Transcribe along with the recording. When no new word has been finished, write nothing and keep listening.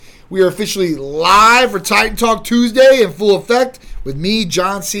We are officially live for Titan Talk Tuesday in full effect with me,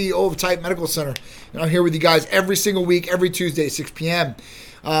 John, CEO of Titan Medical Center. And I'm here with you guys every single week, every Tuesday, 6 p.m.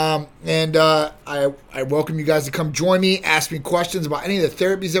 I welcome you guys to come join me, ask me questions about any of the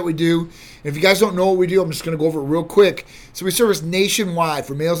therapies that we do. And if you guys don't know what we do, I'm just going to go over it real quick. So we service nationwide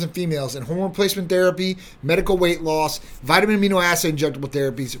for males and females in hormone replacement therapy, medical weight loss, vitamin amino acid injectable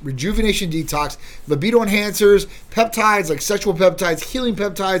therapies, rejuvenation detox, libido enhancers, peptides like sexual peptides, healing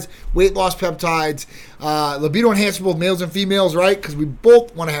peptides, weight loss peptides, libido enhancers for both males and females, right? Because we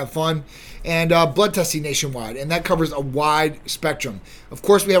both want to have fun. And blood testing nationwide, and that covers a wide spectrum. Of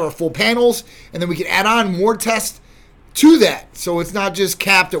course, we have our full panels, and then we can add on more tests to that, so it's not just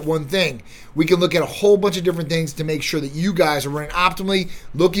capped at one thing. We can look at a whole bunch of different things to make sure that you guys are running optimally,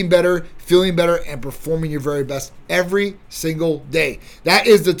 looking better, feeling better, and performing your very best every single day. That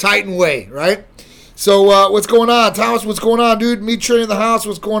is the Titan way, right? So what's going on? Thomas, what's going on, dude? Me training in the house,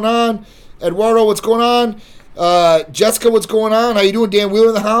 what's going on? Eduardo, what's going on? Jessica, what's going on? How you doing? Dan Wheeler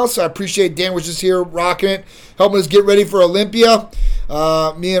in the house. I appreciate Dan was just here rocking it, helping us get ready for Olympia.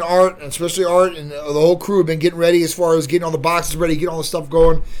 Me and Art, and especially Art, and the whole crew have been getting ready as far as getting all the boxes ready, getting all the stuff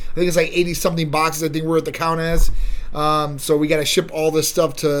going. I think it's like 80-something boxes I think we're at the count as. So we got to ship all this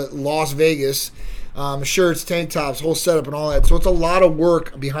stuff to Las Vegas. Shirts, tank tops, whole setup and all that. So it's a lot of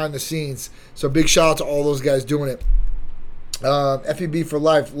work behind the scenes. So big shout out to all those guys doing it. FEB for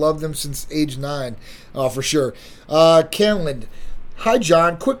life. Love them since age 9, for sure. Canland. Hi,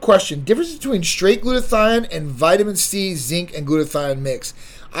 John. Quick question. Difference between straight glutathione and vitamin C, zinc, and glutathione mix.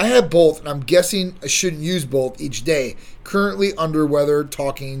 I have both, and I'm guessing I shouldn't use both each day. Currently under weather,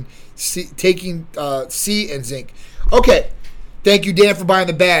 taking C and zinc. Okay. Thank you, Dan, for buying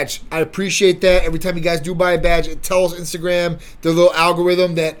the badge. I appreciate that. Every time you guys do buy a badge, it tells Instagram, the little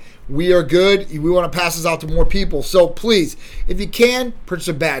algorithm, that we are good. We want to pass this out to more people. So please, if you can, purchase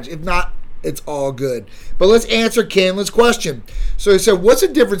a badge. If not, it's all good. But let's answer Canlin's question. So he said, what's the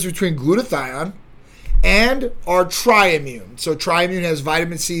difference between glutathione and our Triimmune? So Triimmune has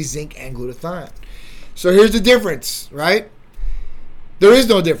vitamin C, zinc, and glutathione. So here's the difference, right? There is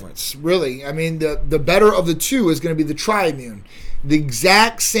no difference, really. I mean, the better of the two is going to be the Triimmune. The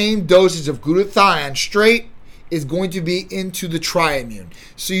exact same dosage of glutathione straight is going to be into the Triimmune.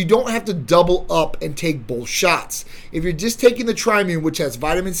 So you don't have to double up and take both shots. If you're just taking the Triimmune, which has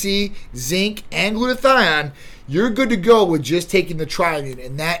vitamin C, zinc, and glutathione, you're good to go with just taking the Triimmune.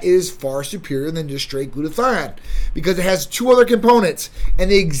 And that is far superior than just straight glutathione because it has two other components and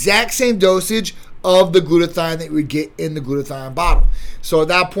the exact same dosage of the glutathione that you would get in the glutathione bottle. So at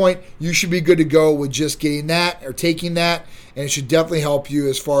that point, you should be good to go with just getting that or taking that, and it should definitely help you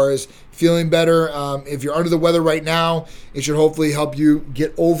as far as feeling better. If you're under the weather right now, it should hopefully help you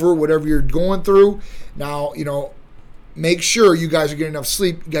get over whatever you're going through. Now, make sure you guys are getting enough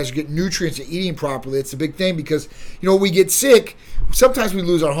sleep. You guys are getting nutrients and eating properly. It's a big thing because, we get sick. Sometimes we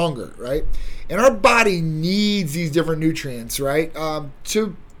lose our hunger, right? And our body needs these different nutrients, right?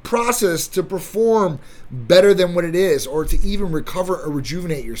 To process, to perform better than what it is, or to even recover or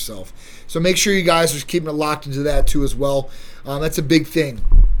rejuvenate yourself. So make sure you guys are keeping it locked into that too as well. That's a big thing.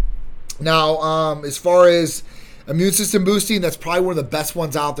 Now, as far as immune system boosting, that's probably one of the best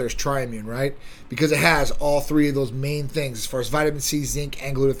ones out there is Triimmune, right? Because it has all three of those main things as far as vitamin C, zinc,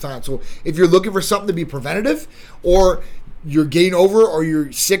 and glutathione. So if you're looking for something to be preventative, or you're getting over, or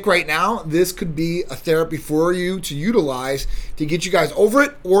you're sick right now, this could be a therapy for you to utilize to get you guys over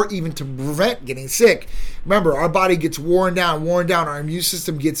it, or even to prevent getting sick. Remember, our body gets worn down. Our immune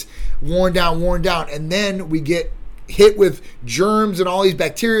system gets worn down, and then we get hit with germs and all these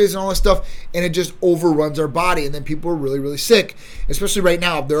bacteria and all this stuff, and it just overruns our body, and then people are really, really sick. Especially right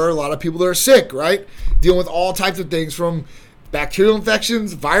now, there are a lot of people that are sick, right? Dealing with all types of things from bacterial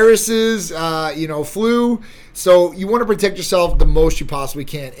infections, viruses, flu. So you want to protect yourself the most you possibly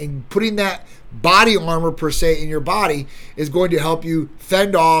can. And putting that body armor, per se, in your body is going to help you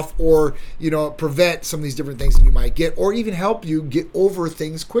fend off or, prevent some of these different things that you might get, or even help you get over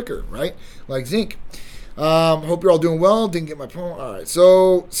things quicker, right? Like zinc. Hope you're all doing well. Didn't get my phone. All right.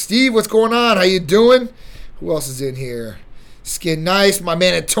 So, Steve, what's going on? How you doing? Who else is in here? Skin Nice. My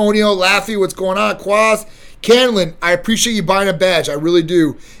man Antonio. Laffy, what's going on? Quaz. Canlin, I appreciate you buying a badge. I really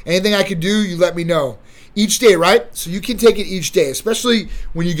do. Anything I can do, you let me know. Each day, right? So you can take it each day, especially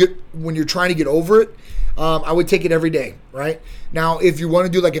when you're trying to get over it. I would take it every day, right? Now, if you want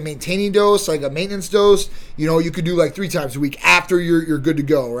to do like a maintaining dose, like a maintenance dose, you could do like 3 times a week after you're good to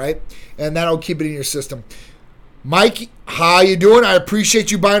go, right? And that'll keep it in your system. Mike, how you doing? I appreciate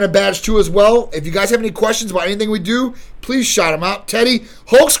you buying a badge too as well. If you guys have any questions about anything we do, please shout them out. Teddy,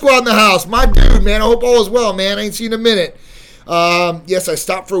 Hulk Squad in the house. My dude, man. I hope all is well, man. I ain't seen in a minute. Yes, I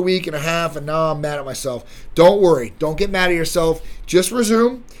stopped for a week and a half, and now I'm mad at myself. Don't worry. Don't get mad at yourself. Just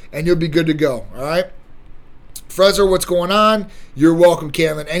resume, and you'll be good to go. All right? Frezer, what's going on? You're welcome,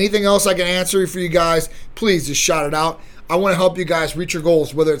 Cameron. Anything else I can answer for you guys, please just shout it out. I want to help you guys reach your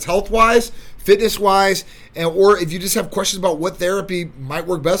goals, whether it's health-wise, fitness-wise, or if you just have questions about what therapy might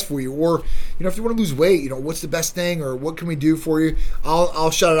work best for you, or if you want to lose weight, what's the best thing, or what can we do for you?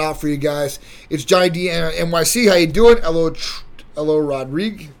 I'll shout it out for you guys. It's Johnny D NYC. How you doing? Hello,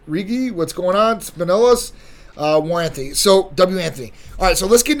 Rodriguez. What's going on? Spinellas. War Anthony. So, W. Anthony. All right, so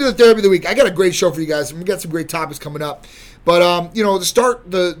let's get into the therapy of the week. I got a great show for you guys, and we got some great topics coming up. But, to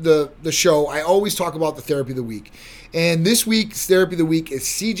start the show, I always talk about the therapy of the week. And this week's therapy of the week is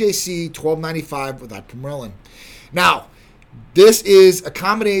CJC 1295 with ipamorelin. Now, this is a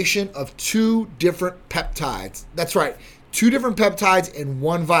combination of 2 different peptides. That's right, 2 different peptides in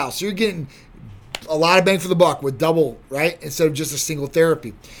one vial. So you're getting a lot of bang for the buck with double, right, instead of just a single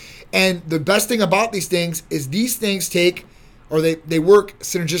therapy. And the best thing about these things is these things they work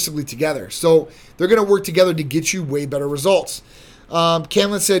synergistically together. So they're going to work together to get you way better results.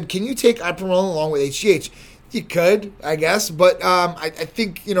 Camlin said, can you take ipamorelin along with HGH? You could, I guess, but I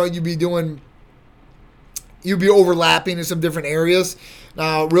think you'd be overlapping in some different areas.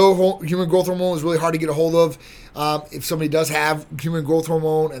 Now, real human growth hormone is really hard to get a hold of. If somebody does have human growth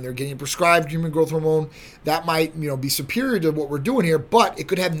hormone and they're getting prescribed human growth hormone, that might be superior to what we're doing here, but it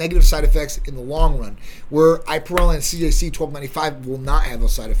could have negative side effects in the long run, where ipamorelin and CJC 1295 will not have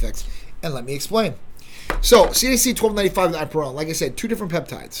those side effects. And let me explain. So, CJC 1295 and ipamorelin, like I said, 2 different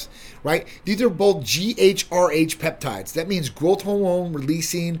peptides, right? These are both GHRH peptides. That means growth hormone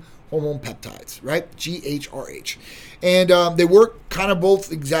releasing hormone peptides, right? GHRH. And they work kind of both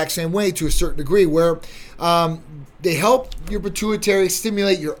the exact same way to a certain degree, where they help your pituitary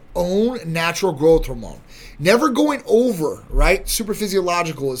stimulate your own natural growth hormone. Never going over, right? Super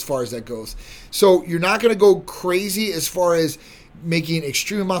physiological as far as that goes. So you're not going to go crazy as far as making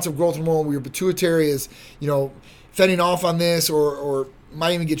extreme amounts of growth hormone where your pituitary is, fending off on this or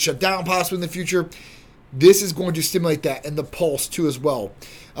might even get shut down possibly in the future. This is going to stimulate that and the pulse too as well.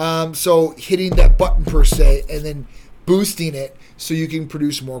 So hitting that button per se and then boosting it so you can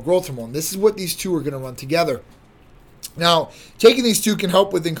produce more growth hormone. This is what these 2 are going to run together. Now, taking these 2 can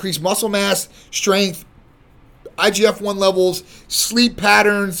help with increased muscle mass, strength, IGF-1 levels, sleep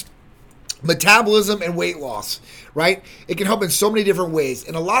patterns, metabolism, and weight loss, right? It can help in so many different ways.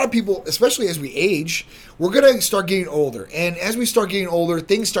 And a lot of people, especially as we age, we're going to start getting older. And as we start getting older,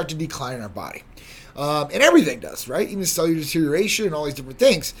 things start to decline in our body. And everything does, right? Even cellular deterioration and all these different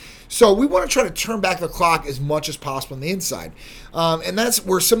things. So we want to try to turn back the clock as much as possible on the inside. And that's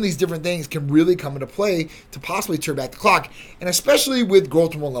where some of these different things can really come into play to possibly turn back the clock. And especially with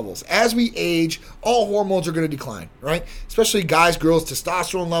growth hormone levels. As we age, all hormones are going to decline, right? Especially guys, girls,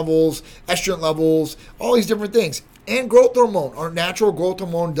 testosterone levels, estrogen levels, all these different things. And growth hormone, our natural growth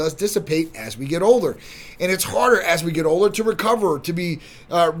hormone, does dissipate as we get older. And it's harder as we get older to recover, to be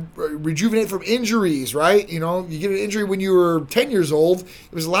rejuvenate from injuries, right? You get an injury when you were 10 years old.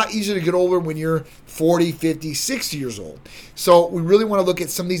 It was a lot easier to get older when you're 40, 50, 60 years old. So we really want to look at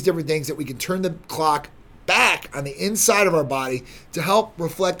some of these different things that we can turn the clock back on the inside of our body to help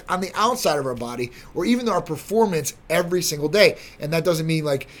reflect on the outside of our body, or even our performance every single day. And that doesn't mean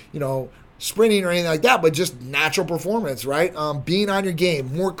sprinting or anything like that, but just natural performance, right? Being on your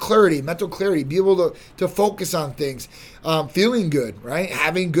game, more clarity, mental clarity, be able to focus on things, feeling good, right?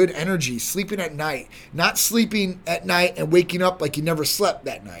 Having good energy, sleeping at night, not sleeping at night and waking up like you never slept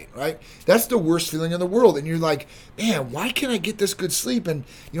that night, right? That's the worst feeling in the world. And you're like, man, why can't I get this good sleep? And,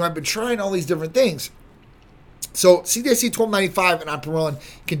 I've been trying all these different things. So CJC 1295 and ipamorelin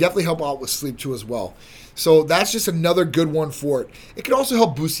can definitely help out with sleep too as well. So that's just another good one for it. It can also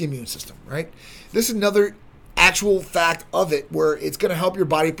help boost the immune system, right? This is another actual fact of it where it's going to help your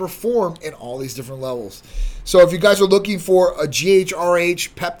body perform in all these different levels. So if you guys are looking for a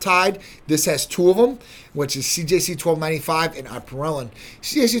GHRH peptide, this has 2 of them, which is CJC 1295 and ipamorelin.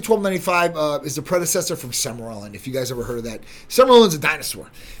 CJC 1295 is the predecessor from Sermorelin, if you guys ever heard of that. Sermorelin is a dinosaur.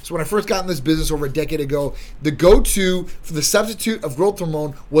 So when I first got in this business over a decade ago, the go-to for the substitute of growth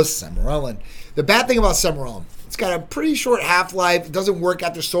hormone was Sermorelin. The bad thing about Sermorelin, it's got a pretty short half-life. It doesn't work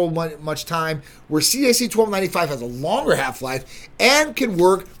after so much time, where CJC 1295 has a longer half-life and can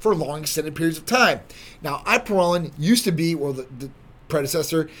work for long extended periods of time. Now, ipamorelin used to be, the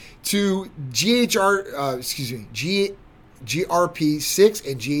predecessor to GRP6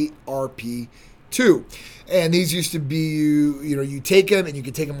 and GRP 2. And these used to be, you take them and you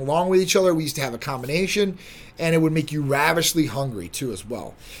could take them along with each other. We used to have a combination, and it would make you ravishly hungry too as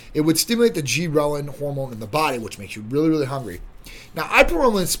well. It would stimulate the ghrelin hormone in the body, which makes you really, really hungry. Now,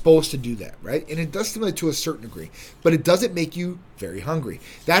 ipamorelin is supposed to do that, right? And it does stimulate to a certain degree, but it doesn't make you very hungry.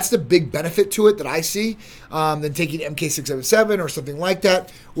 That's the big benefit to it that I see than taking MK677 or something like that,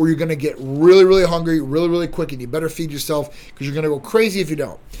 where you're going to get really, really hungry really, really quick, and you better feed yourself because you're going to go crazy if you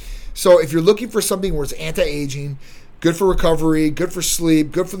don't. So if you're looking for something where it's anti-aging, good for recovery, good for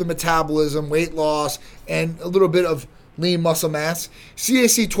sleep, good for the metabolism, weight loss, and a little bit of lean muscle mass,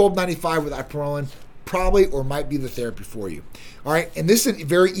 CAC 1295 with ipamorelin probably or might be the therapy for you. All right, and this is a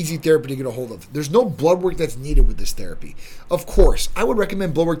very easy therapy to get a hold of. There's no blood work that's needed with this therapy. Of course, I would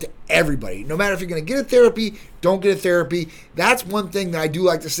recommend blood work to everybody. No matter if you're going to get a therapy, don't get a therapy. That's one thing that I do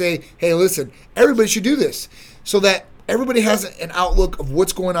like to say, hey, listen, everybody should do this so that everybody has an outlook of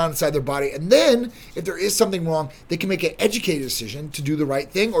what's going on inside their body. And then if there is something wrong, they can make an educated decision to do the right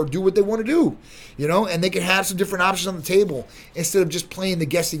thing or do what they want to do, and they can have some different options on the table instead of just playing the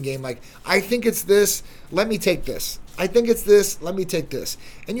guessing game. Like, I think it's this, let me take this. I think it's this, let me take this.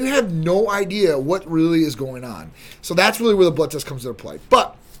 And you have no idea what really is going on. So that's really where the blood test comes into play.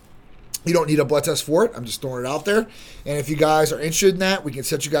 But you don't need a blood test for it. I'm just throwing it out there. And if you guys are interested in that, we can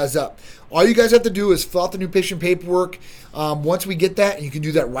set you guys up. All you guys have to do is fill out the new patient paperwork. Once we get that, and you can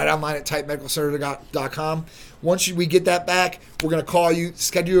do that right online at TypeMedicalCenter.com. Once we get that back, we're going to call you,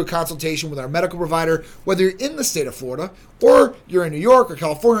 schedule a consultation with our medical provider, whether you're in the state of Florida or you're in New York or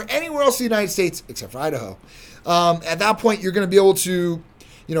California or anywhere else in the United States except for Idaho. At that point, you're going to be able to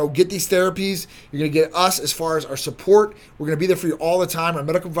get these therapies. You're going to get us as far as our support. We're going to be there for you all the time. Our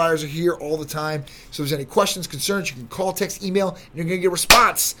medical providers are here all the time. So if there's any questions, concerns, you can call, text, email, and you're going to get a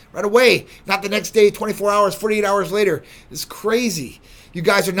response right away. Not the next day, 24 hours, 48 hours later. It's crazy. You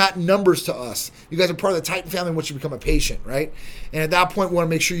guys are not numbers to us. You guys are part of the Titan family once you become a patient, right? And at that point, we want to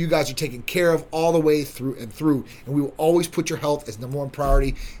make sure you guys are taken care of all the way through. And we will always put your health as number one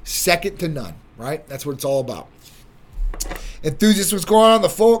priority, second to none, right? That's what it's all about. Enthusiast, what's going on? The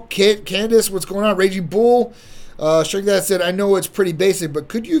folk, Candace, what's going on? Raging Bull, Shrink That said, I know it's pretty basic, but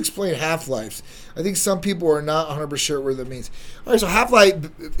could you explain half-lives? I think some people are not 100% sure what that means. All right, so half-life,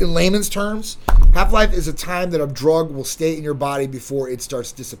 in layman's terms, half-life is a time that a drug will stay in your body before it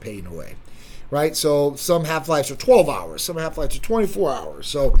starts dissipating away. Right? So some half-lives are 12 hours, some half-lives are 24 hours.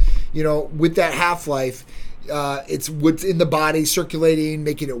 So, with that half-life, it's what's in the body circulating,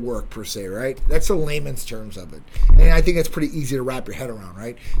 making it work per se, right? That's the layman's terms of it. And I think that's pretty easy to wrap your head around,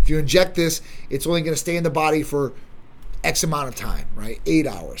 right? If you inject this, it's only going to stay in the body for X amount of time, right? 8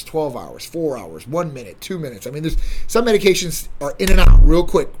 hours, 12 hours, 4 hours, 1 minute, 2 minutes. I mean, there's some medications are in and out real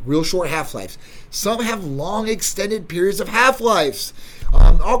quick, real short half-lives. Some have long extended periods of half-lives.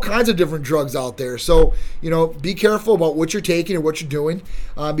 All kinds of different drugs out there. So, be careful about what you're taking and what you're doing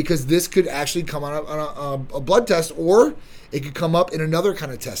because this could actually come on a blood test or it could come up in another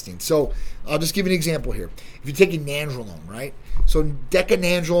kind of testing. So, I'll just give you an example here. If you're taking nandrolone, right? So,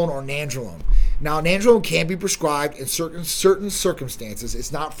 decanandrolone or nandrolone. Now, nandrolone can be prescribed in certain circumstances.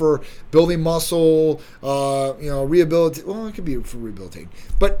 It's not for building muscle, rehabilitate. Well, it could be for rehabilitating,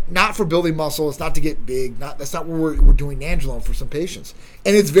 but not for building muscle. It's not to get big. That's not where we're doing nandrolone for some patients.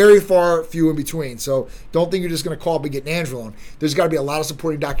 And it's very few in between. So don't think you're just going to call up and get nandrolone. There's got to be a lot of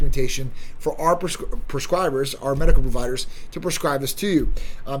supporting documentation for our prescribers, our medical providers, to prescribe this to you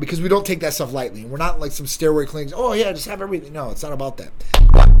because we don't take that stuff lightly. We're not like some steroid clinics. Oh, yeah, just have everything. No, it's not about that.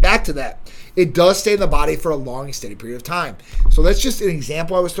 But back to that. It does stay in the body for a long, extended period of time. So that's just an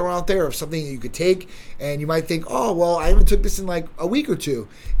example I was throwing out there of something that you could take, and you might think, oh, well, I even took this in like a week or two,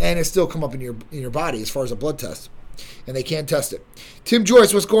 and it still come up in your body as far as a blood test, and they can't test it. Tim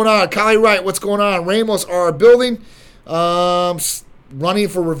Joyce, what's going on? Kylie Wright, what's going on? Ramos are building, running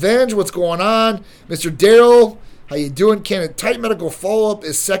for revenge. What's going on? Mr. Darrell, how you doing? Tight medical follow-up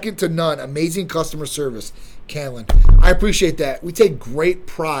is second to none. Amazing customer service. Canlin. I appreciate that. We take great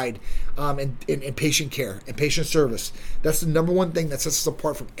pride in patient care and patient service. That's the number one thing that sets us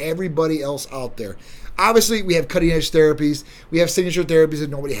apart from everybody else out there. Obviously, we have cutting-edge therapies. We have signature therapies that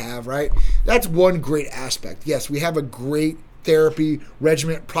nobody have, right? That's one great aspect. Yes, we have a great therapy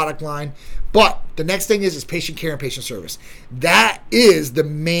regimen product line, but the next thing is patient care and patient service. That is the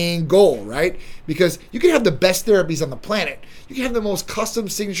main goal, right? Because you can have the best therapies on the planet. You can have the most custom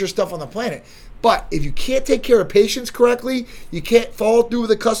signature stuff on the planet. But if you can't take care of patients correctly, you can't follow through with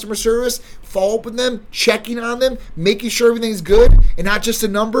the customer service, follow up with them, checking on them, making sure everything's good and not just a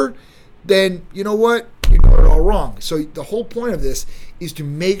number, then you know what? You're doing it all wrong. So the whole point of this is to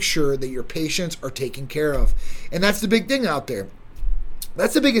make sure that your patients are taken care of. And that's the big thing out there.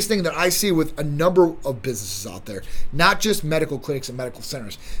 That's the biggest thing that I see with a number of businesses out there, not just medical clinics and medical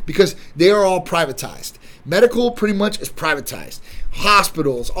centers, because they are all privatized. Medical pretty much is privatized.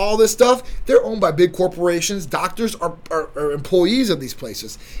 Hospitals, all this stuff, they're owned by big corporations. Doctors are employees of these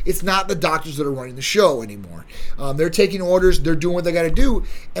places. It's not the doctors that are running the show anymore. They're taking orders. They're doing what they got to do.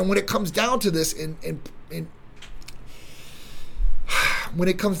 And when it comes down to this, when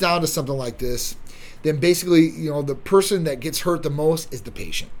it comes down to something like this, then basically, the person that gets hurt the most is the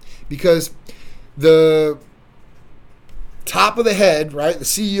patient. Because the top of the head, right, the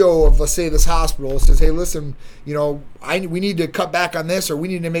CEO of, let's say, this hospital says, hey, listen, we need to cut back on this, or we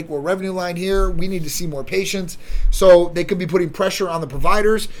need to make more revenue line here. We need to see more patients. So they could be putting pressure on the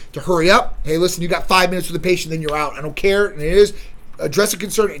providers to hurry up. Hey, listen, you got 5 minutes with the patient, then you're out. I don't care. And it is, address a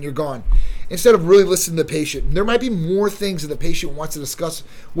concern, and you're gone. Instead of really listening to the patient. There might be more things that the patient wants to discuss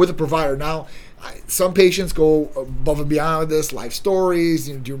with the provider. Now, some patients go above and beyond with this, life stories.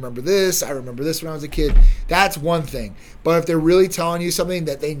 Do you remember this? I remember this when I was a kid. That's one thing. But if they're really telling you something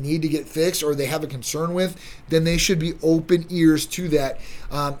that they need to get fixed or they have a concern with, then they should be open ears to that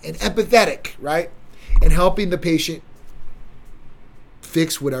and empathetic, right? And helping the patient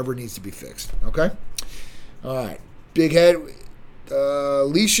fix whatever needs to be fixed. Okay? All right. Big Head.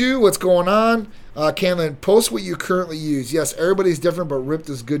 Lishu, what's going on? Canlin, post what you currently use. Yes, everybody's different, but ripped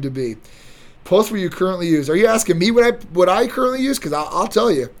is good to be. Post what you currently use. Are you asking me what I currently use? Because I'll tell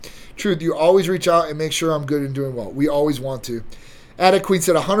you. Truth, you always reach out and make sure I'm good and doing well. We always want to. Attic Queen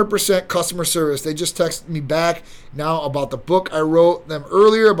said 100% customer service. They just texted me back now about the book I wrote them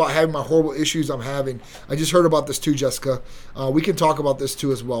earlier about having my horrible issues I'm having. I just heard about this too, Jessica. We can talk about this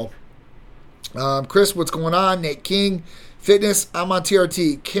too as well. Chris, what's going on? Nate King. Fitness, I'm on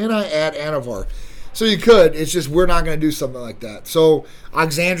TRT. Can I add Anavar? So you could. It's just we're not going to do something like that. So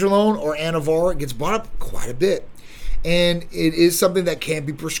oxandrolone or Anavar gets brought up quite a bit. And it is something that can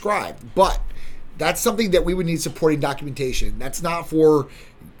be prescribed. But that's something that we would need supporting documentation. That's not for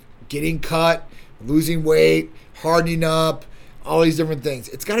getting cut, losing weight, hardening up, all these different things.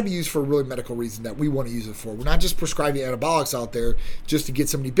 It's got to be used for a really medical reason that we want to use it for. We're not just prescribing anabolics out there just to get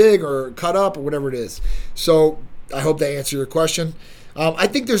somebody big or cut up or whatever it is. So I hope that answered your question. I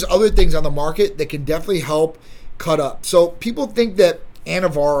think there's other things on the market that can definitely help cut up. So people think that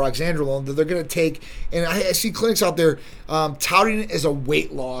Anavar or oxandrolone that they're going to take, and I see clinics out there touting it as a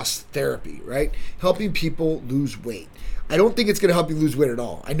weight loss therapy, right? Helping people lose weight. I don't think it's going to help you lose weight at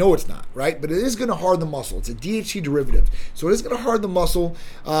all. I know it's not, right? But it is going to harden the muscle. It's a DHT derivative. So it is going to harden the muscle.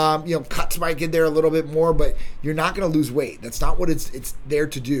 Cuts might get there a little bit more, but you're not going to lose weight. That's not what it's there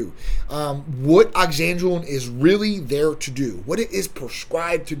to do. What oxandrolone is really there to do, what it is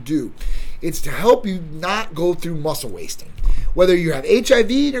prescribed to do, it's to help you not go through muscle wasting. Whether you have HIV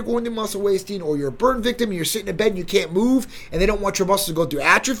and you're going through muscle wasting, or you're a burn victim and you're sitting in bed and you can't move and they don't want your muscles to go through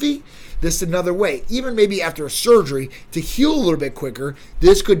atrophy, this is another way. Even maybe after a surgery to heal a little bit quicker,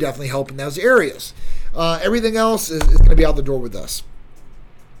 this could definitely help in those areas. Everything else is going to be out the door with us.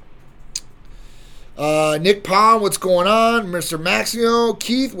 Nick Palm, what's going on? Mr. Maximo,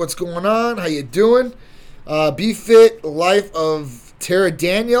 Keith, what's going on? How you doing? Be Fit, Life of Tara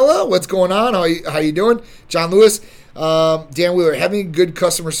Daniela, what's going on? How you doing? John Lewis. Dan Wheeler, having good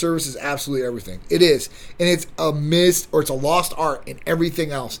customer service is absolutely everything. It is. And it's a missed, or it's a lost art in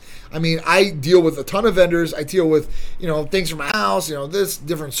everything else. I mean, I deal with a ton of vendors. I deal with, things from my house, this,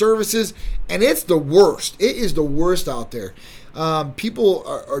 different services. And it's the worst. It is the worst out there. People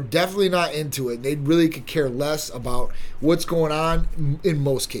are definitely not into it. They really could care less about what's going on in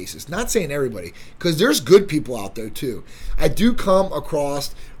most cases. Not saying everybody, because there's good people out there too. I do come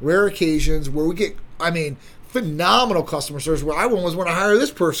across rare occasions where we get, phenomenal customer service where I almost want to hire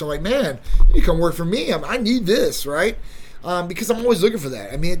this person. I'm like, man, you come work for me. I need this, right? Because I'm always looking for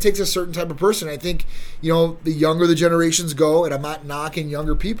that. It takes a certain type of person. I think, the younger the generations go, and I'm not knocking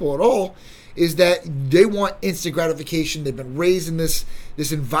younger people at all, is that they want instant gratification. They've been raised in this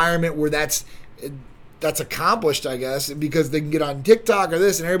environment where that's accomplished, I guess, because they can get on TikTok or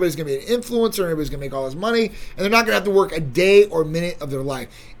this, and everybody's going to be an influencer, and everybody's going to make all this money, and they're not going to have to work a day or minute of their life.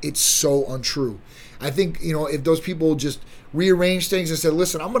 It's so untrue. I think, if those people just rearrange things and said,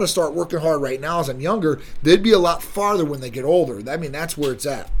 listen, I'm going to start working hard right now as I'm younger, they'd be a lot farther when they get older. That's where it's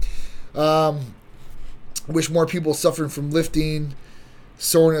at. Wish more people suffering from lifting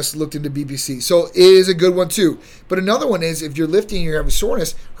soreness looked into BPC. So it is a good one too. But another one is, if you're lifting and you're having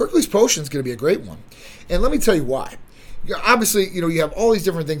soreness, Hercules Potion is going to be a great one. And let me tell you why. Obviously, you have all these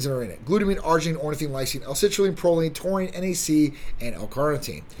different things that are in it. Glutamine, arginine, ornithine, lysine, L-citrulline, proline, taurine, NAC, and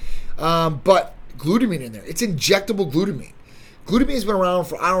L-carnitine. But glutamine in there. It's injectable glutamine. Glutamine has been around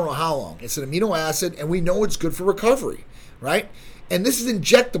for I don't know how long. It's an amino acid, and we know it's good for recovery, right? And this is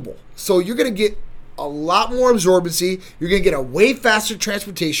injectable. So you're going to get a lot more absorbency. You're going to get a way faster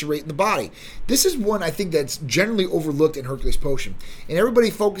transportation rate in the body. This is one I think that's generally overlooked in Hercules Potion. And everybody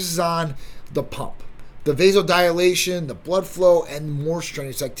focuses on the pump, the vasodilation, the blood flow, and more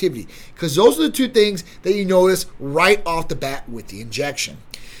strenuous activity. Because those are the two things that you notice right off the bat with the injection.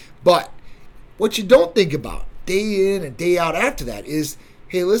 But what you don't think about day in and day out after that is,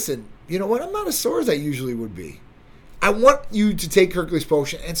 hey, listen, you know what? I'm not as sore as I usually would be. I want you to take Hercules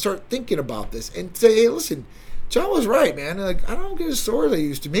Potion and start thinking about this and say, hey, listen, John was right, man. Like, I don't get as sore as I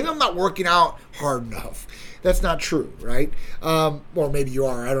used to. Maybe I'm not working out hard enough. That's not true, right? Or maybe you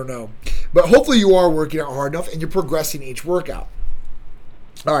are. I don't know. But hopefully you are working out hard enough and you're progressing each workout.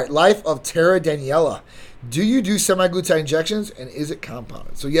 All right, life of Tara Daniela. Do you do semaglutide injections, and is it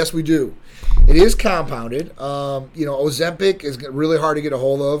compounded? So yes, we do. It is compounded. Ozempic is really hard to get a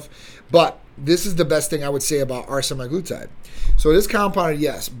hold of, but this is the best thing I would say about our semaglutide. So it is compounded,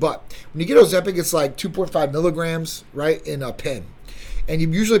 yes, but when you get Ozempic, it's like 2.5 milligrams, right, in a pen, and you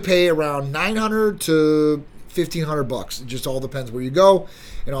usually pay around $900 to $1,500. It just all depends where you go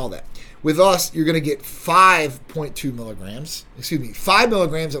and all that. With us, you're going to get 5.2 milligrams, 5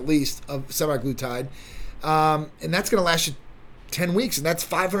 milligrams at least of semaglutide, and that's going to last you 10 weeks, and that's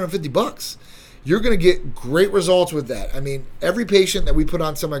 $550. You're going to get great results with that. I mean, every patient that we put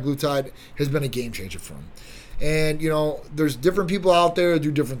on semaglutide has been a game changer for them. And, there's different people out there that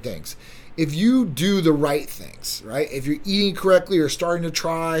do different things. If you do the right things, right? If you're eating correctly or starting to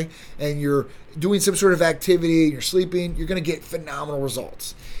try and you're doing some sort of activity and you're sleeping, you're going to get phenomenal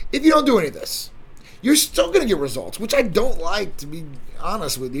results. If you don't do any of this, you're still going to get results, which I don't like, to be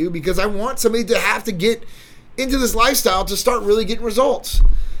honest with you, because I want somebody to have to get into this lifestyle to start really getting results.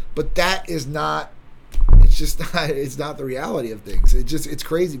 But that is not, it's not the reality of things. It's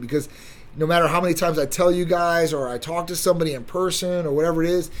crazy because no matter how many times I tell you guys or I talk to somebody in person or whatever it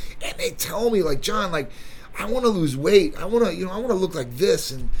is, and they tell me like, John, like, I want to lose weight. I want to look like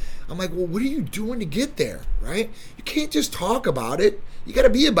this. And I'm like, well, what are you doing to get there, right? You can't just talk about it. You got to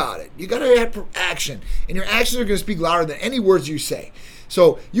be about it. You got to have action. And your actions are going to speak louder than any words you say.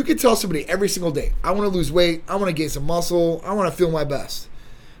 So you can tell somebody every single day, I want to lose weight. I want to gain some muscle. I want to feel my best,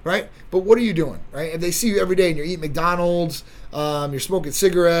 right? But what are you doing, right? If they see you every day and you're eating McDonald's, you're smoking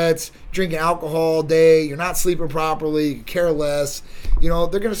cigarettes, drinking alcohol all day, you're not sleeping properly, you care less, they're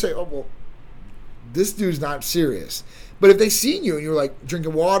going to say, oh, well, this dude's not serious. But if they seen you and you're like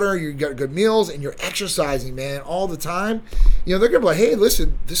drinking water, you got good meals, and you're exercising, man, all the time, they're going to be like, hey,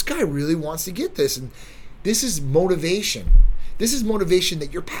 listen, this guy really wants to get this. And this is motivation. This is motivation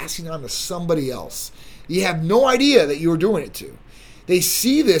that you're passing on to somebody else. You have no idea that you're doing it to. They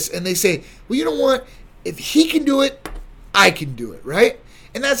see this and they say, well, you know what? If he can do it, I can do it, right?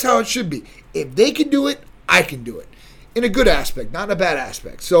 And that's how it should be. If they can do it, I can do it. In a good aspect, not in a bad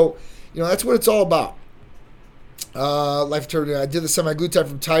aspect. So, that's what it's all about. Life Eternity. I did the semaglutide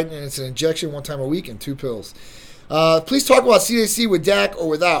from Titan, and it's an injection 1 time a week and 2 pills. Please talk about CAC with DAC or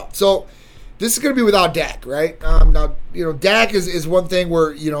without. So this is going to be without DAC, right? Now, DAC is one thing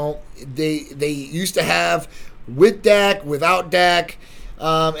where, they used to have with DAC, without DAC,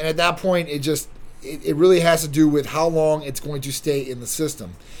 and at that point, it really has to do with how long it's going to stay in the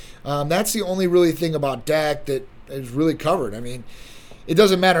system. That's the only really thing about DAC that is really covered. I mean, it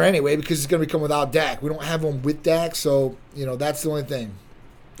doesn't matter anyway because it's going to come without DAC. We don't have one with DAC, so that's the only thing.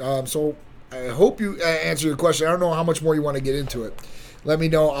 So I hope you answer your question. I don't know how much more you want to get into it. Let me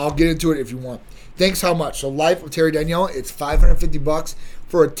know. I'll get into it if you want. Thanks how much. So Life of Terry Danielle, it's $550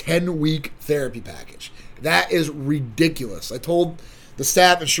 for a 10-week therapy package. That is ridiculous. I told the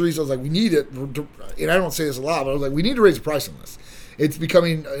staff and Sharice, I was like, we need it. And I don't say this a lot, but I was like, we need to raise the price on this. It's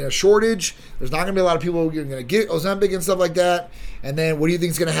becoming a shortage. There's not going to be a lot of people who are going to get Ozempic and stuff like that. And then what do you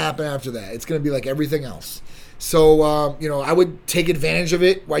think is going to happen after that? It's going to be like everything else. So, I would take advantage of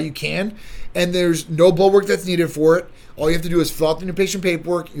it while you can. And there's no blood work that's needed for it. All you have to do is fill out the new patient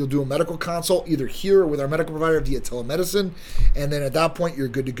paperwork. You'll do a medical consult either here or with our medical provider via telemedicine. And then at that point, you're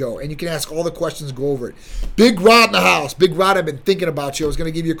good to go. And you can ask all the questions, go over it. Big Rod in the house. Big Rod, I've been thinking about you. I was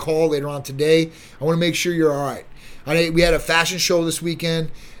going to give you a call later on today. I want to make sure you're all right. We had a fashion show this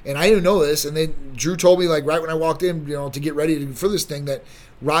weekend, and I didn't know this. And then Drew told me, like, right when I walked in, to get ready for this thing, that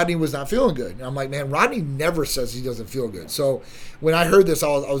Rodney was not feeling good. And I'm like, man, Rodney never says he doesn't feel good. So when I heard this, I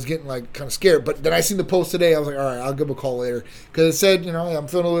was getting, like, kind of scared. But then I seen the post today. I was like, all right, I'll give him a call later. Because it said, I'm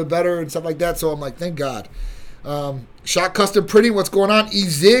feeling a little bit better and stuff like that. So I'm like, thank God. Shot Custom Printing, what's going on?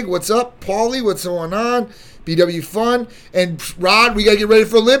 E-Zig, what's up? Paulie, what's going on? BW Fun. And Rod, we got to get ready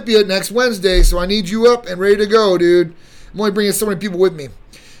for Olympia next Wednesday, so I need you up and ready to go, dude. I'm only bringing so many people with me.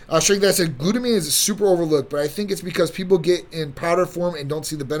 Strength that said glutamine is super overlooked, but I think it's because people get in powder form and don't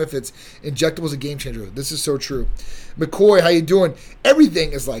see the benefits. Injectable is a game changer. This is so true. McCoy, how you doing?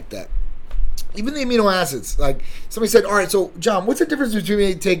 Everything is like that. Even the amino acids. Like somebody said, all right, so John, what's the difference between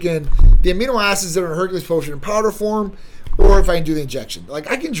me taking the amino acids that are in Hercules Potion in powder form, or if I can do the injection? Like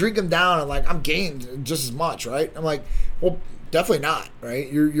I can drink them down and like I'm gained just as much, right? I'm like, well, definitely not,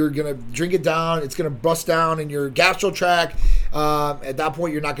 right? You're gonna drink it down. It's gonna bust down in your gastro tract. At that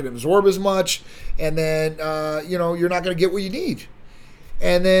point, you're not gonna absorb as much, and then you're not gonna get what you need.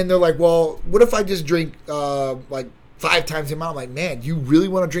 And then they're like, well, what if I just drink like 5 times the amount? I'm like, man, you really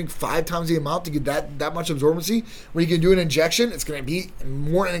want to drink 5 times the amount to get that much absorbency? When you can do an injection, it's going to be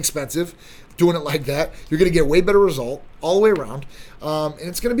more inexpensive. Doing it like that, you're going to get a way better result all the way around, and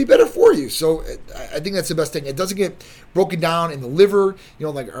it's going to be better for you. So I think that's the best thing. It doesn't get broken down in the liver.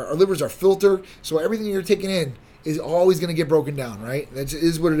 Like our livers are filtered, so everything you're taking in is always going to get broken down, right? That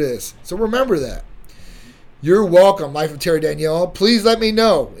is what it is. So remember that. You're welcome, Life of Terry Danielle. Please let me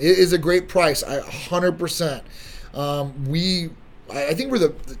know. It is a great price. 100%. I think we're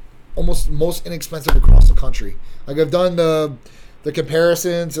the almost most inexpensive across the country. Like I've done the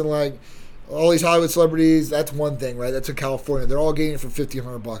comparisons and like all these Hollywood celebrities. That's one thing, right? That's in California. They're all getting it for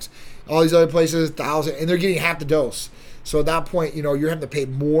 $1,500. All these other places, $1,000, and they're getting half the dose. So at that point, you're having to pay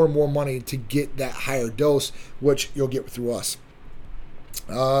more and more money to get that higher dose, which you'll get through us.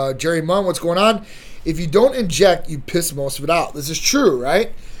 Jerry Munn, what's going on? If you don't inject, you piss most of it out. This is true,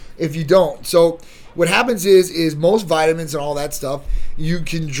 right? If you don't. So what happens is most vitamins and all that stuff you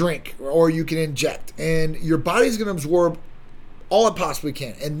can drink or you can inject, and your body's going to absorb all it possibly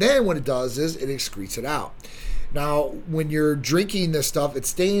can. And then what it does is it excretes it out. Now, when you're drinking this stuff, it's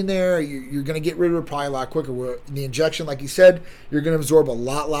staying there. You're going to get rid of it probably a lot quicker. Where in the injection, like you said, you're going to absorb a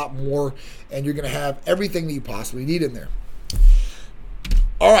lot more, and you're going to have everything that you possibly need in there.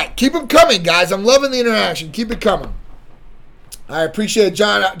 All right, keep them coming, guys. I'm loving the interaction. Keep it coming. I appreciate it,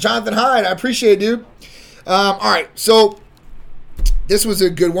 Jonathan Hyde. I appreciate it, dude. All right, so this was a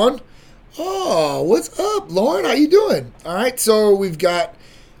good one. Oh, what's up, Lauren? How you doing? All right, so we've got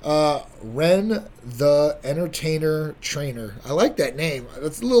Ren the Entertainer Trainer. I like that name.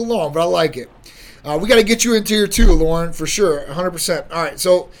 That's a little long, but I like it. We got to get you into here too, Lauren, for sure, 100%. All right,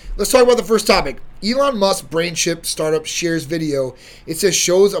 so let's talk about the first topic. Elon Musk brain chip startup shares video. It says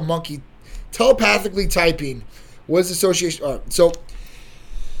shows a monkey telepathically typing. What is the association? All right, so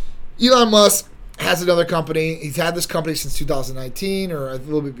Elon Musk has another company. He's had this company since 2019 or a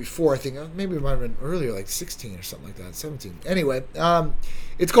little bit before. I think maybe it might have been earlier, like 16 or something like that, 17. Anyway,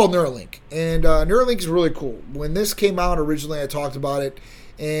 it's called Neuralink, and Neuralink is really cool. When this came out originally, I talked about it,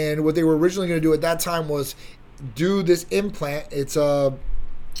 and what they were originally going to do at that time was do this implant. It's an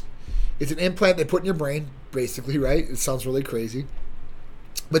implant they put in your brain, basically, right? It sounds really crazy,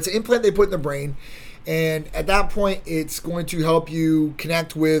 but it's an implant they put in the brain, and at that point, it's going to help you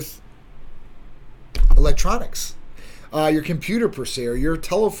connect with electronics, your computer per se, or your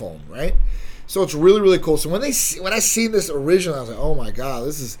telephone, right? So it's really, really cool. So when I seen this originally, I was like, oh my god,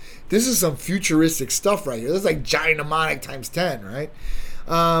 this is some futuristic stuff right here. This is like giant mnemonic times 10, right?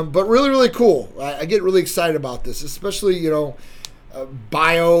 But really, really cool. I get really excited about this, especially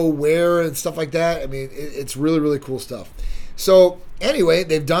BioWare and stuff like that. I mean, it's really, really cool stuff. So anyway,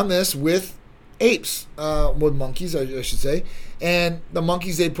 they've done this with apes, with monkeys, I should say. And the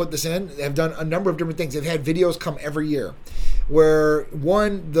monkeys they put this in have done a number of different things. They've had videos come every year where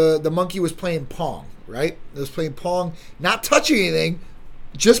the monkey was playing Pong, right? It was playing Pong, not touching anything,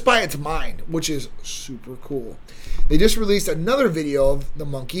 just by its mind, which is super cool. They just released another video of the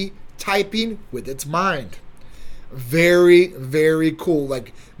monkey typing with its mind. Very, very cool.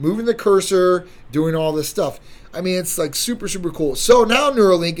 Like moving the cursor, doing all this stuff. I mean, it's like super, super cool. So now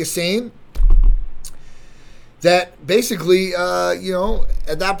Neuralink is saying that basically, at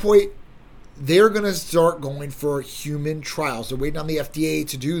that point, they're going to start going for human trials. They're waiting on the FDA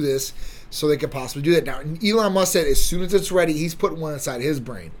to do this so they could possibly do that. Now, Elon Musk said as soon as it's ready, he's putting one inside his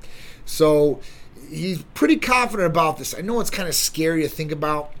brain. So he's pretty confident about this. I know it's kind of scary to think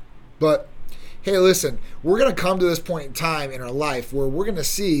about, but hey, listen, we're going to come to this point in time in our life where we're going to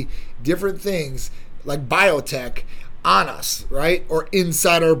see different things like biotech on us, right? Or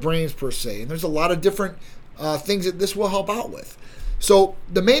inside our brains per se. And there's a lot of different things that this will help out with. So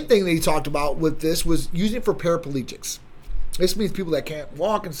the main thing that he talked about with this was using it for paraplegics. This means people that can't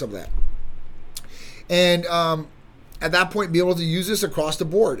walk and stuff like that. And at that point, be able to use this across the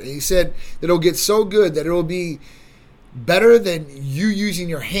board. And he said that it'll get so good that it'll be better than you using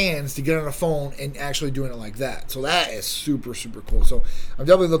your hands to get on a phone and actually doing it like that. So that is super, super cool. So I'm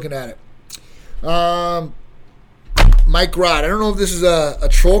definitely looking at it. Mike Rod. I don't know if this is a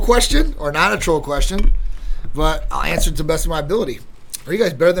troll question or not a troll question, but I'll answer it to the best of my ability. Are you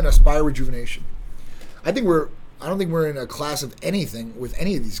guys better than Aspire Rejuvenation? I don't think we're in a class of anything with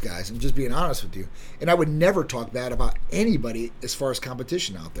any of these guys. I'm just being honest with you. And I would never talk bad about anybody as far as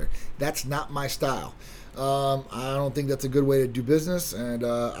competition out there. That's not my style. I don't think that's a good way to do business, and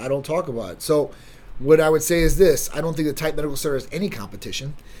I don't talk about it. So what I would say is this. I don't think that Titan Medical Center has any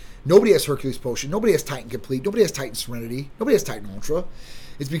competition. Nobody has Hercules Potion. Nobody has Titan Complete. Nobody has Titan Serenity. Nobody has Titan Ultra.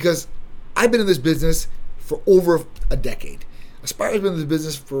 It's because I've been in this business for over a decade. Aspire's been in this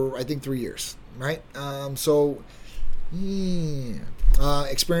business for, I think, 3 years, right?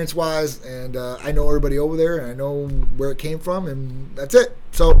 Experience-wise, and I know everybody over there, and I know where it came from, and that's it.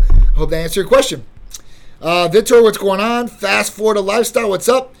 So I hope that answered your question. Vitor, what's going on? Fast Forward to Lifestyle, what's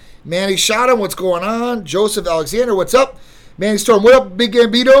up? Manny Shottam, what's going on? Joseph Alexander, what's up? Manny Storm, what up, Big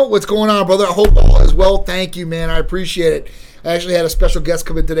Gambito? What's going on, brother? I hope all is well. Thank you, man. I appreciate it. I actually had a special guest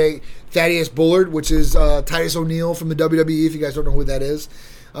come in today, Thaddeus Bullard, which is Titus O'Neil from the WWE, if you guys don't know who that is.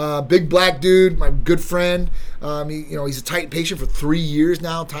 Big black dude, my good friend. He's a Titan patient for 3 years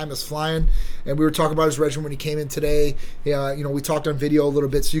now. Time is flying. And we were talking about his regimen when he came in today. We talked on video a little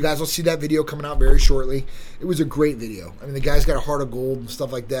bit, so you guys will see that video coming out very shortly. It was a great video. I mean, the guy's got a heart of gold and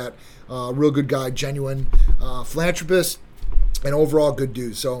stuff like that. Real good guy, genuine philanthropist, and overall good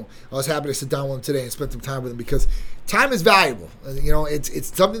dude. So I was happy to sit down with him today and spend some time with him because time is valuable.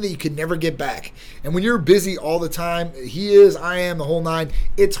 It's something that you can never get back. And when you're busy all the time, I am, the whole nine,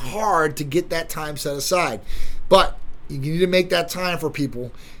 it's hard to get that time set aside. But you need to make that time for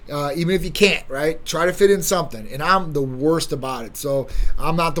people, even if you can't, right? Try to fit in something. And I'm the worst about it. So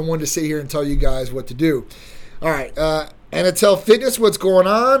I'm not the one to sit here and tell you guys what to do. All right. Anatel Fitness, what's going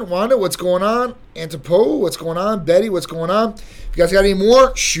on? Wanda, what's going on? Antipo, what's going on? Betty, what's going on? If you guys got any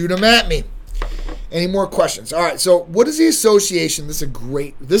more, shoot them at me. Any more questions? All right, so what is the association? This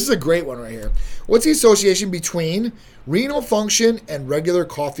is a great one right here. What's the association between renal function and regular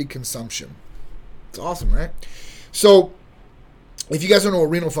coffee consumption? It's awesome, right? So if you guys don't know what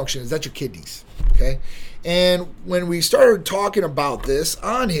renal function is, that's your kidneys, okay? And when we started talking about this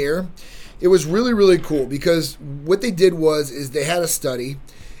on here, it was really, really cool because what they did is they had a study,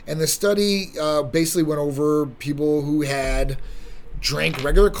 and the study basically went over people who had drank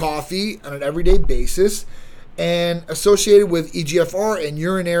regular coffee on an everyday basis and associated with EGFR and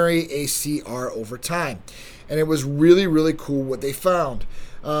urinary ACR over time. And it was really, really cool what they found.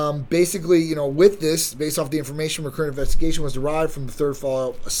 Basically, with this, based off the information recurrent investigation was derived from the third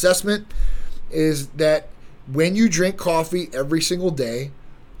follow-up assessment, is that when you drink coffee every single day,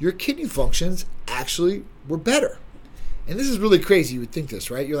 your kidney functions actually were better. And this is really crazy. You would think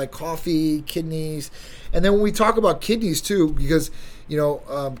this, right? You're like coffee, kidneys. And then when we talk about kidneys too, because,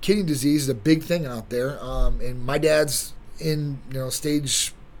 kidney disease is a big thing out there. And my dad's in,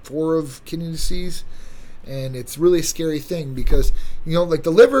 stage 4 of kidney disease. And it's really a scary thing because, like the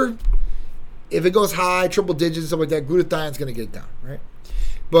liver, if it goes high, triple digits, stuff like that, glutathione's going to get it down, right?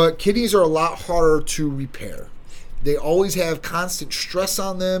 But kidneys are a lot harder to repair. They always have constant stress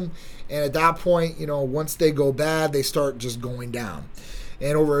on them. And at that point, once they go bad, they start just going down.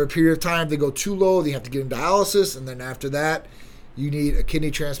 And over a period of time, if they go too low, they have to get in dialysis. And then after that, you need a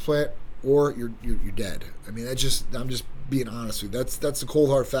kidney transplant or you're dead. I mean, I'm just being honest with you. That's the cold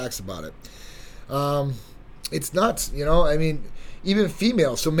hard facts about it. It's nuts, I mean, even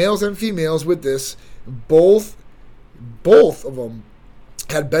females. So males and females with this, both of them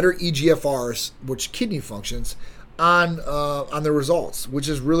had better EGFRs, which kidney functions, on the results, which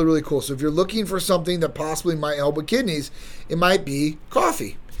is really, really cool. So if you're looking for something that possibly might help with kidneys, it might be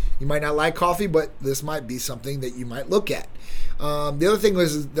coffee. You might not like coffee, but this might be something that you might look at. The other thing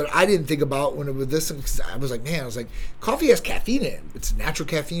was that I didn't think about when it was this. I was like, coffee has caffeine in it. It's natural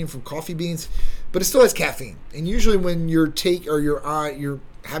caffeine from coffee beans, but it still has caffeine. And usually when you're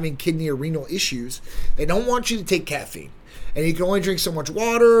having kidney or renal issues, they don't want you to take caffeine. And you can only drink so much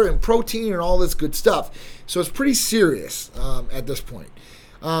water and protein and all this good stuff. So it's pretty serious at this point.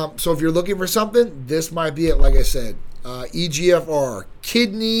 So if you're looking for something, this might be it. Like I said, EGFR,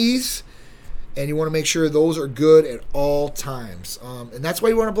 kidneys, and you want to make sure those are good at all times. And that's why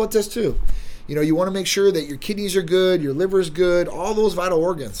you want a blood test too. You want to make sure that your kidneys are good, your liver is good, all those vital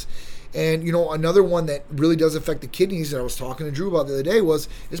organs. And, another one that really does affect the kidneys that I was talking to Drew about the other day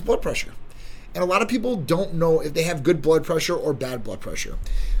is blood pressure. And a lot of people don't know if they have good blood pressure or bad blood pressure.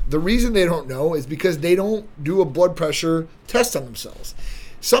 The reason they don't know is because they don't do a blood pressure test on themselves.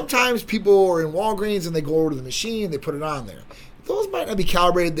 Sometimes people are in Walgreens and they go over to the machine, they put it on there. Those might not be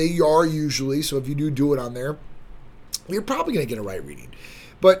calibrated. They are usually. So if you do it on there, you're probably going to get a right reading.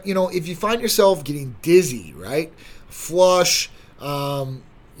 But, if you find yourself getting dizzy, right? flush,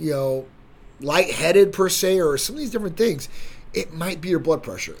 lightheaded per se, or some of these different things, it might be your blood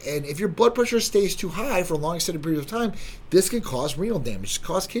pressure. And if your blood pressure stays too high for a long extended period of time, this can cause renal damage,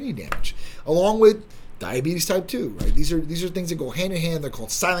 cause kidney damage, along with diabetes type 2, right? These are things that go hand in hand. They're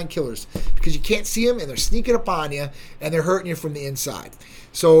called silent killers because you can't see them and they're sneaking up on you and they're hurting you from the inside.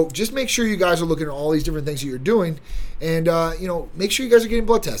 So just make sure you guys are looking at all these different things that you're doing, and make sure you guys are getting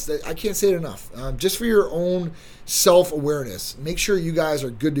blood tests. I can't say it enough. Just for your own self-awareness, make sure you guys are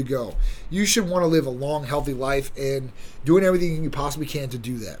good to go. You should want to live a long, healthy life and doing everything you possibly can to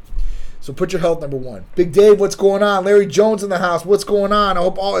do that. So put your health number one. Big Dave, what's going on? Larry Jones in the house, what's going on? I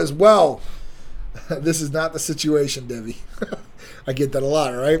hope all is well. This is not the situation, Debbie. I get that a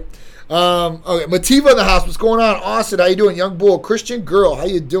lot, all right? Okay, Mativa in the house. What's going on? Austin, how you doing? Young Bull, Christian Girl, how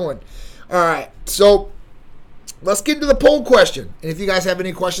you doing? All right, so let's get into the poll question. And if you guys have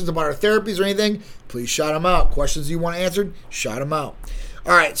any questions about our therapies or anything, please shout them out. Questions you want answered, shout them out.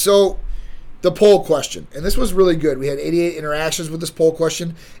 All right, so the poll question. And this was really good. We had 88 interactions with this poll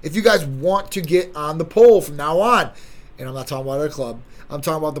question. If you guys want to get on the poll from now on, and I'm not talking about our club, I'm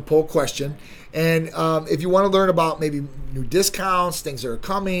talking about the poll question. And if you want to learn about maybe new discounts, things that are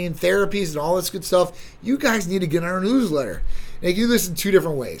coming, therapies, and all this good stuff, you guys need to get on our newsletter. And you can do this in two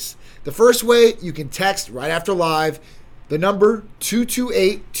different ways. The first way, you can text right after live the number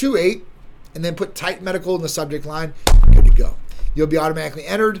 22828 and then put Titan Medical in the subject line. Good to go. You'll be automatically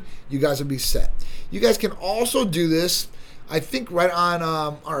entered. You guys will be set. You guys can also do this, I think, right on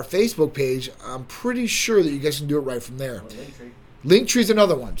our Facebook page. I'm pretty sure that you guys can do it right from there. Linktree is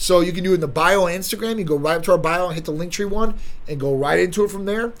another one. So you can do it in the bio on Instagram. You go right up to our bio and hit the Linktree one and go right into it from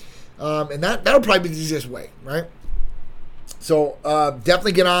there. And that'll probably be the easiest way, right? So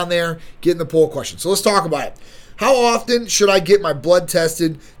definitely get on there, get in the poll question. So let's talk about it. How often should I get my blood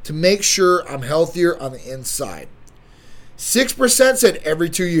tested to make sure I'm healthier on the inside? 6% said every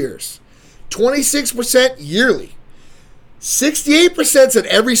 2 years. 26% yearly. 68% said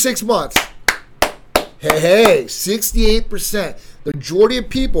every 6 months. Hey, 68%. The majority of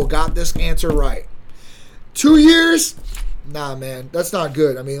people got this answer right. 2 years? Nah, man, that's not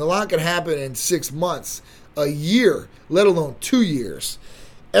good. I mean, a lot can happen in 6 months, a year, let alone 2 years.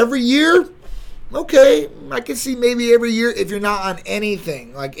 Every year? Okay, I can see maybe every year if you're not on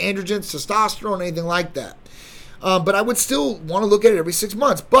anything, like androgens, testosterone, anything like that. But I would still want to look at it every 6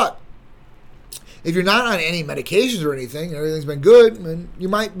 months. But if you're not on any medications or anything, and everything's been good, then you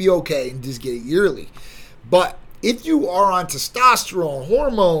might be okay and just get it yearly. But if you are on testosterone,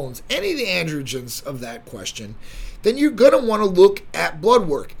 hormones, any of the androgens of that question, then you're going to want to look at blood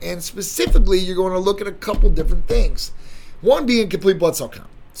work. And specifically, you're going to look at a couple different things. One being complete blood cell count.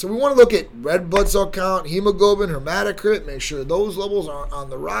 So we want to look at red blood cell count, hemoglobin, hematocrit, make sure those levels are on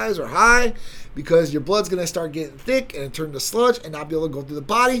the rise or high, because your blood's going to start getting thick and turn to sludge and not be able to go through the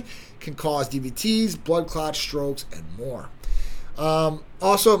body. Can cause DVTs, blood clots, strokes, and more.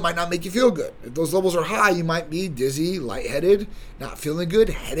 Also, it might not make you feel good. If those levels are high, you might be dizzy, lightheaded, not feeling good,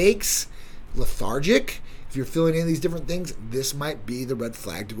 headaches, lethargic. If you're feeling any of these different things, this might be the red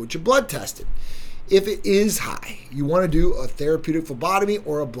flag to go get your blood tested. If it is high, you want to do a therapeutic phlebotomy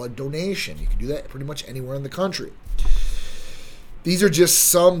or a blood donation. You can do that pretty much anywhere in the country. These are just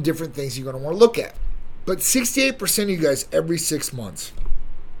some different things you're going to want to look at. But 68% of you guys every 6 months.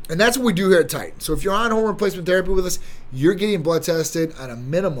 And that's what we do here at Titan. So if you're on hormone replacement therapy with us, you're getting blood tested on a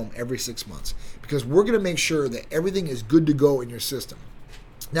minimum every 6 months, because we're going to make sure that everything is good to go in your system.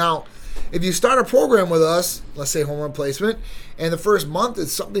 Now, if you start a program with us, let's say hormone replacement, and the first month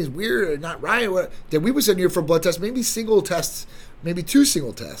is something's weird or not right, then we would send you for a blood test, maybe single tests, maybe 2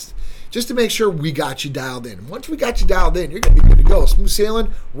 single tests, just to make sure we got you dialed in. Once we got you dialed in, you're going to be good to go. Smooth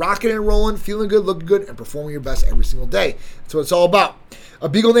sailing, rocking and rolling, feeling good, looking good, and performing your best every single day. That's what it's all about. A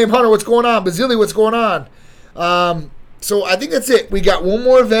Beagle named Hunter, what's going on? Bazili, what's going on? So I think that's it. We got one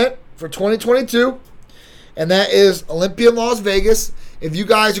more event for 2022, and that is Olympia in Las Vegas. If you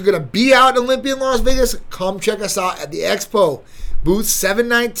guys are going to be out in Olympia in Las Vegas, come check us out at the Expo, booth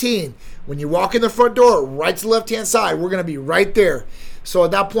 719. When you walk in the front door, right to the left-hand side, we're going to be right there. So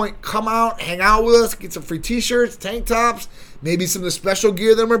at that point, come out, hang out with us, get some free t-shirts, tank tops, maybe some of the special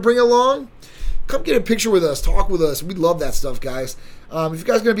gear that I'm going to bring along. Come get a picture with us, talk with us. We love that stuff, guys. If you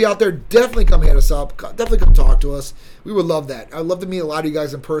guys are going to be out there, definitely come hit us up. Definitely come talk to us. We would love that. I'd love to meet a lot of you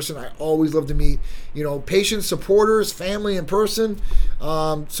guys in person. I always love to meet, patients, supporters, family in person,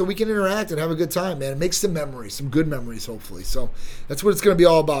 so we can interact and have a good time, man. Make some memories, some good memories, hopefully. So that's what it's going to be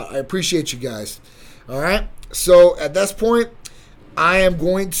all about. I appreciate you guys. All right? So at this point, I am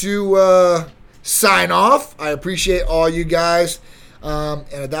going to sign off. I appreciate all you guys.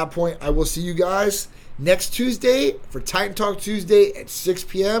 And at that point, I will see you guys next Tuesday for Titan Talk Tuesday at 6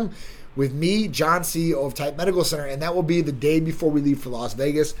 p.m. with me, John, CEO of Titan Medical Center, and that will be the day before we leave for Las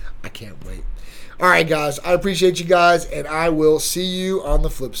Vegas. I can't wait. All right, guys, I appreciate you guys, and I will see you on the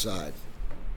flip side.